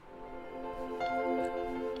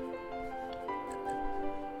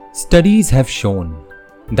Studies have shown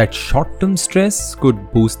that short-term stress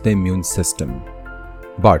could boost the immune system,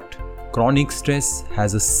 but chronic stress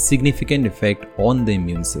has a significant effect on the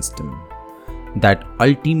immune system that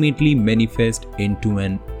ultimately manifests into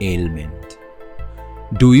an ailment.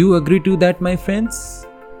 Do you agree to that, my friends?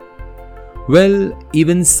 Well,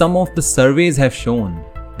 even some of the surveys have shown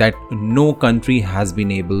that no country has been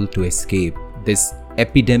able to escape this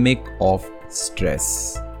epidemic of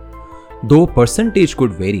stress. Though percentage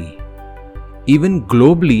could vary, even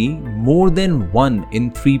globally, more than 1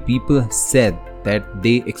 in 3 people said that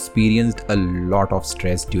they experienced a lot of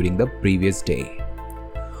stress during the previous day.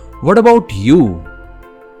 What about you?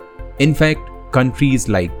 In fact, countries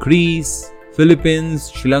like Greece,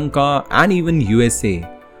 Philippines, Sri Lanka, and even USA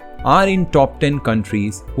are in top 10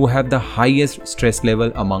 countries who have the highest stress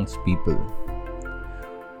level amongst people.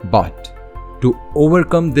 But to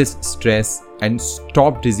overcome this stress and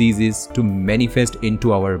stop diseases to manifest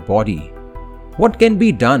into our body, what can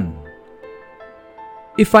be done?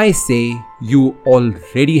 If I say you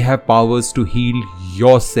already have powers to heal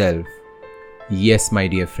yourself, yes, my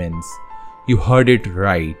dear friends, you heard it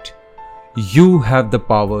right. You have the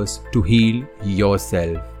powers to heal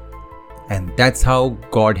yourself. And that's how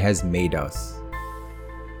God has made us.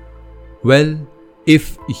 Well,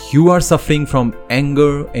 if you are suffering from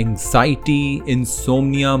anger, anxiety,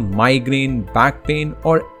 insomnia, migraine, back pain,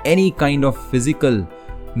 or any kind of physical,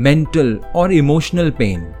 mental, or emotional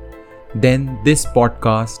pain, then this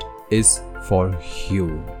podcast is for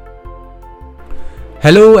you.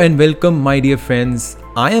 Hello and welcome, my dear friends.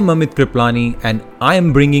 I am Amit Kriplani and I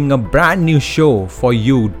am bringing a brand new show for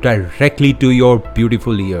you directly to your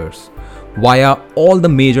beautiful ears via all the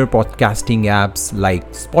major podcasting apps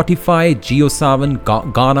like Spotify, JioSaavn,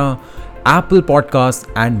 Gaana, Apple Podcasts,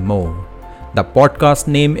 and more. The podcast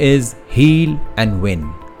name is Heal and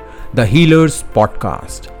Win, the Healers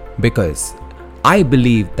Podcast, because I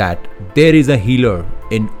believe that there is a healer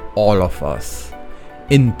in all of us.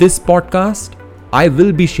 In this podcast, I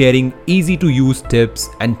will be sharing easy to use tips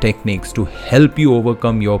and techniques to help you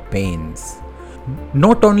overcome your pains.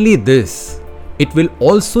 Not only this, it will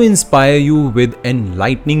also inspire you with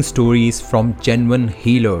enlightening stories from genuine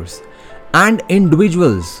healers and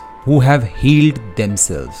individuals who have healed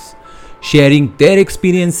themselves, sharing their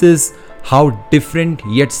experiences, how different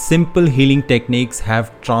yet simple healing techniques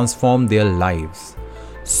have transformed their lives.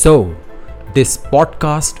 So, this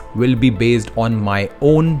podcast will be based on my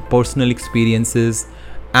own personal experiences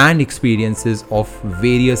and experiences of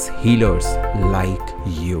various healers like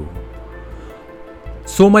you.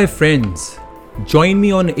 So, my friends, join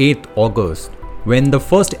me on 8th August when the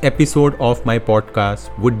first episode of my podcast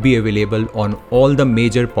would be available on all the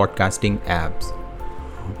major podcasting apps.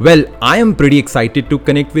 Well, I am pretty excited to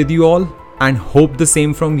connect with you all and hope the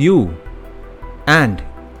same from you. And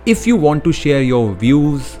if you want to share your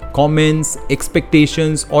views, comments,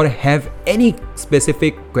 expectations, or have any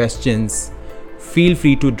specific questions, feel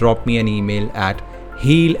free to drop me an email at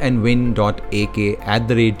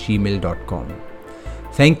healandwin.ak@gmail.com.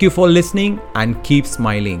 Thank you for listening and keep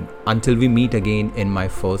smiling until we meet again in my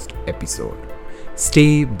first episode.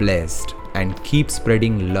 Stay blessed and keep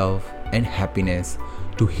spreading love and happiness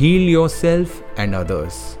to heal yourself and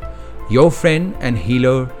others. Your friend and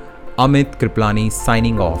healer Amit Kriplani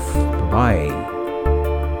signing off. Bye.